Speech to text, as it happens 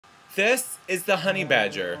This is the honey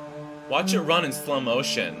badger. Watch it run in slow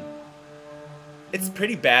motion. It's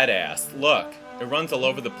pretty badass. Look, it runs all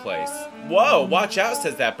over the place. Whoa, watch out,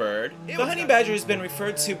 says that bird. The honey badger has been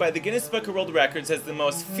referred to by the Guinness Book of World Records as the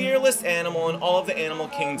most fearless animal in all of the animal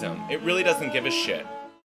kingdom. It really doesn't give a shit.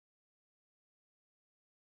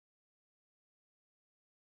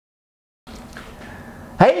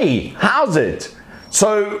 Hey, how's it?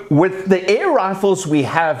 So with the air rifles we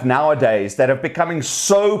have nowadays that are becoming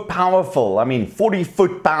so powerful, I mean 40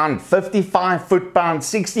 foot-pound, 55 foot-pound,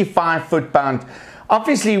 65 foot-pound,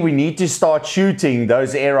 obviously we need to start shooting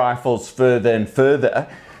those air rifles further and further.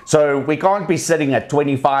 So we can't be sitting at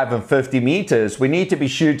 25 and 50 meters. We need to be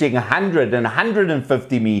shooting 100 and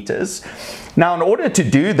 150 meters. Now, in order to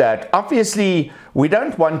do that, obviously, we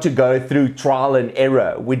don't want to go through trial and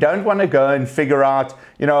error. We don't want to go and figure out,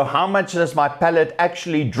 you know, how much does my pellet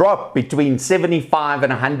actually drop between 75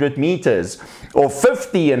 and 100 meters or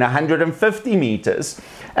 50 and 150 meters.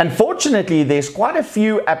 And fortunately, there's quite a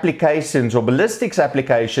few applications or ballistics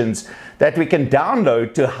applications that we can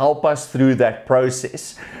download to help us through that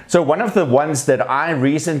process. So one of the ones that I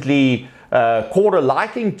recently caught a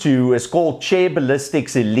liking to is called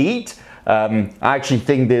Chairgun Elite. I actually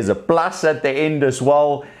think there's a plus at the end as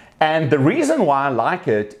well. And the reason why I like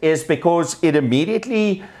it is because it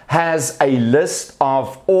immediately has a list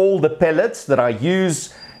of all the pellets that I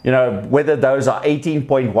use, you know, whether those are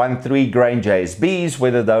 18.13 grain JSBs,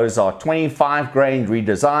 whether those are 25 grain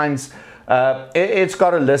redesigns. It's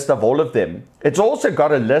got a list of all of them. It's also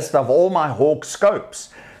got a list of all my Hawk scopes.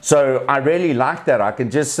 So I really like that. I can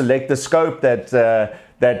just select the scope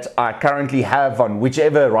that I currently have on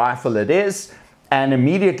whichever rifle it is, and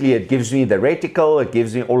immediately it gives me the reticle, it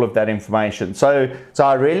gives me all of that information. So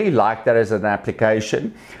I really like that as an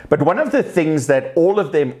application. But one of the things that all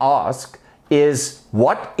of them ask is,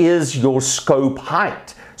 what is your scope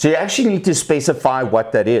height? So you actually need to specify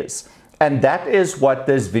what that is. And that is what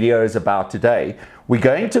this video is about today. We're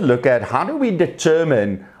going to look at how do we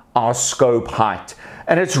determine our scope height.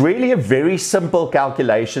 And it's really a very simple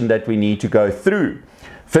calculation that we need to go through.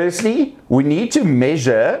 Firstly, we need to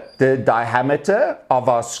measure the diameter of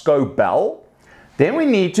our scope bell. Then we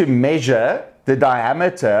need to measure the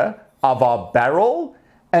diameter of our barrel.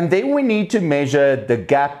 And then we need to measure the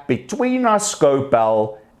gap between our scope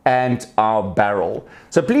bell and our barrel.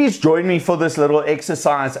 So please join me for this little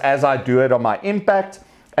exercise as I do it on my impact,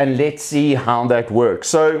 and let's see how that works.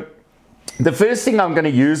 So the first thing I'm going to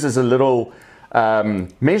use is a little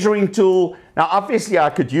measuring tool. Now obviously I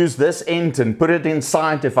could use this end and put it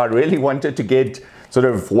inside if I really wanted to get sort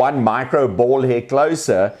of 1 micro ball hair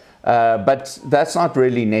closer, but that's not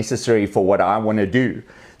really necessary for what I want to do.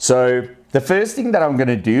 So the first thing that I'm going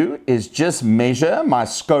to do is just measure my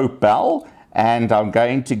scope bell, and I'm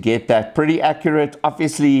going to get that pretty accurate.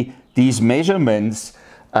 Obviously these measurements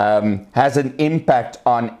has an impact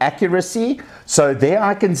on accuracy. So there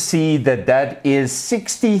I can see that that is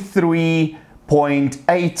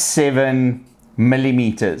 63.87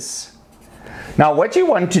 millimeters. Now what you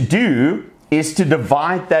want to do is to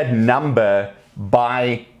divide that number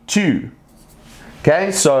by 2.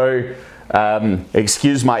 Okay, so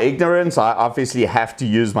excuse my ignorance, I obviously have to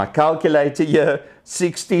use my calculator here.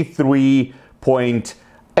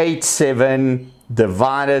 63.87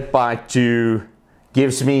 divided by 2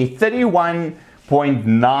 gives me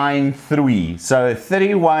 31.93. So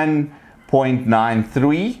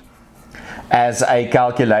 31.93 as a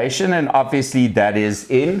calculation, and obviously that is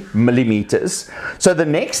in millimeters. So the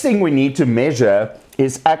next thing we need to measure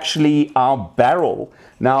is actually our barrel.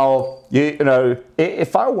 Now, you know,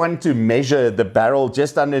 if I want to measure the barrel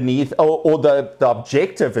just underneath, or the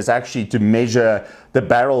objective is actually to measure the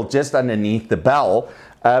barrel just underneath the bell,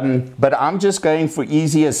 but I'm just going for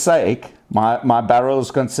easier sake. My barrel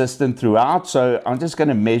is consistent throughout, so I'm just going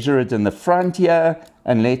to measure it in the front here,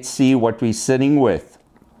 and let's see what we're sitting with.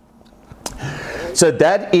 So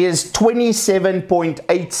that is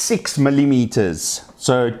 27.86 millimeters.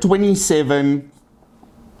 So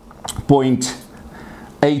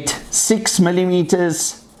 27.86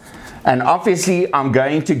 millimeters. And obviously I'm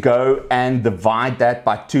going to go and divide that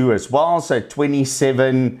by 2 as well. So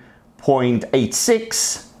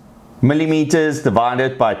 27.86 millimeters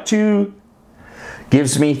divided by 2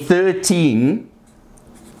 gives me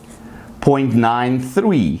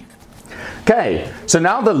 13.93. Okay, so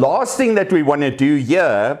now the last thing that we want to do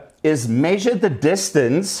here is measure the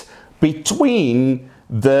distance between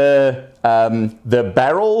the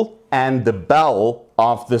barrel and the bell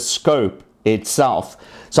of the scope itself.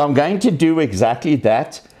 So I'm going to do exactly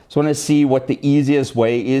that. So I want to see what the easiest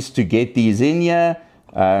way is to get these in here.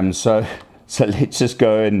 So let's just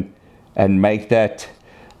go and make that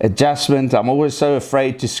adjustment. I'm always so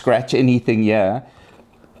afraid to scratch anything here.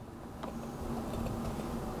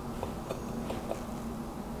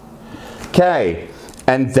 Okay,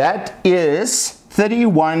 and that is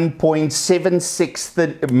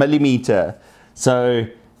 31.76 millimeter. So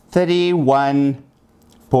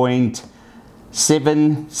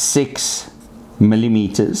 31.76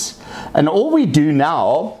 millimeters. And all we do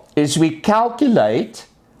now is we calculate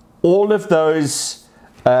all of those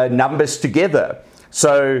numbers together.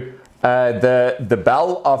 So the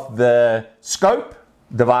bell of the scope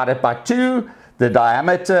divided by 2, the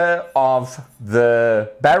diameter of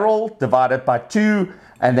the barrel divided by 2,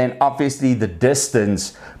 and then obviously the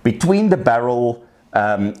distance between the barrel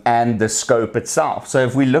and the scope itself. So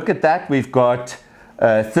if we look at that, we've got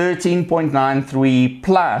 13.93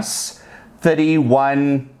 plus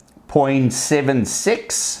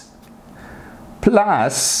 31.76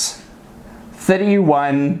 plus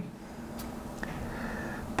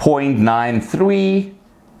 31.93.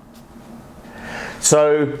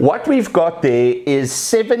 So what we've got there is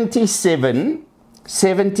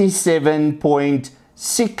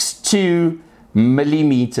 77.62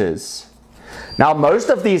 millimeters. Now, most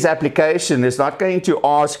of these applications is not going to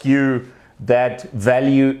ask you that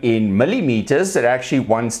value in millimeters. It actually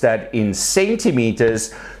wants that in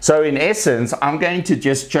centimeters. So in essence, I'm going to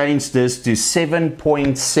just change this to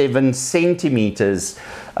 7.7 centimeters.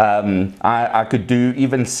 I could do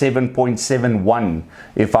even 7.71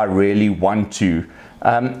 if I really want to.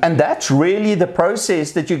 And that's really the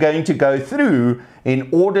process that you're going to go through in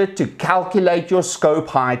order to calculate your scope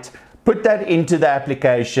height, put that into the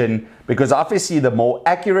application, because obviously the more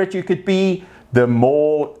accurate you could be, the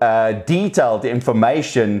more detailed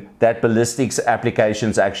information that ballistics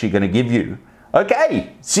application's actually going to give you.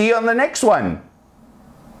 Okay, see you on the next one.